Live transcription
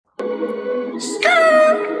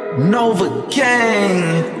Nova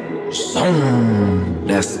Gang. Zoom.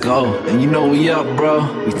 Let's go. And you know we up,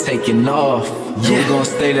 bro. We taking off. Yeah, we gon'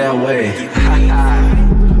 stay that way.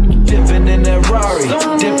 Dippin' in that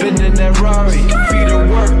Rarri. Dippin' in that Rarri. Feed the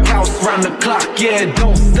workouts round the clock. Yeah,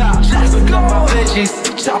 don't stop. Chopping up my veggies,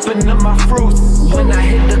 chopping up my fruits. When I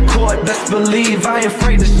hit the court, best believe I ain't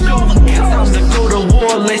afraid to shoot. Time to go to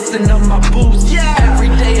war, lacing up my boots. Every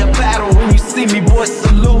day a battle. When you see me, boys,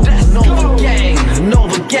 salute. Nova Gang,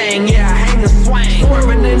 Nova Gang. Yeah, I hang and swing.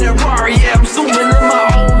 Swerving in that Rarri. Yeah, I'm zooming in my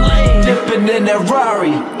own lane. Dipping in that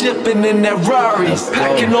Rarri, dipping in that Rarri.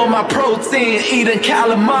 Packing all my protein, eating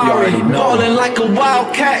calamari. Ballin' like a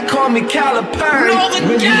wildcat, call me Calipari.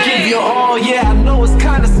 When you give your all, yeah, I know it's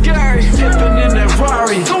kinda scary. Dipping in that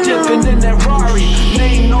Rarri, dipping in that Rarri.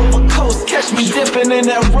 Name Nova Coast, catch me dipping in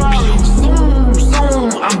that Rarri. Zoom,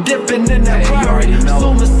 zoom, I'm dipping in that Rarri.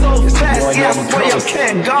 Zooming so fast, yeah, I swear you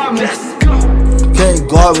can't guard me. Can't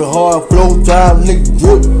guard me, hard flow, drive, nigga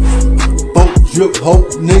drip. Boat drip, hope,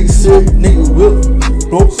 nigga sick, nigga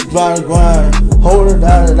whip. Ropes, grind, hold it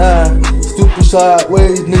down the line. Stupid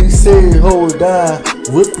sideways, nigga say hold it down.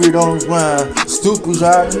 Whip it on the grind. Stupid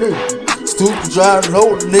driving nigga. Stupid driving,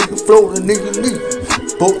 hold the nigga, float the nigga knee.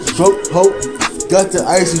 Boat stroke, hope, got the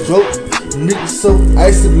icy joke. Nigga so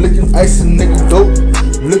icy, licking icy, nigga dope.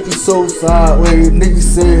 Looking so sideways, nigga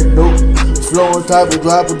said dope. Flowing type of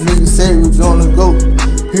dropper, nigga say we gonna go.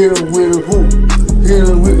 Hit him with a hoop, hit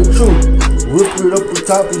him with the truth. Whip it up the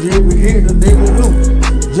top of here, we hit the nigga loop.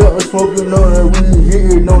 Jump smoking on that weed,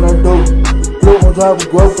 hitting on that dope. Flow on top of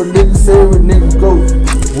growth, a nigga say we nigga go.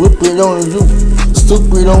 Whip it on the you,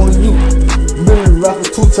 stupid on the you. Milli Rocca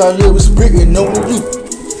 2 times, yeah, we spitting on the you.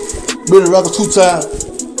 Milli Rocca 2 times,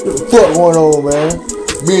 what the fuck going on, man?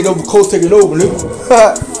 Me and Nova Coast taking over, nigga.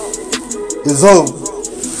 It's over.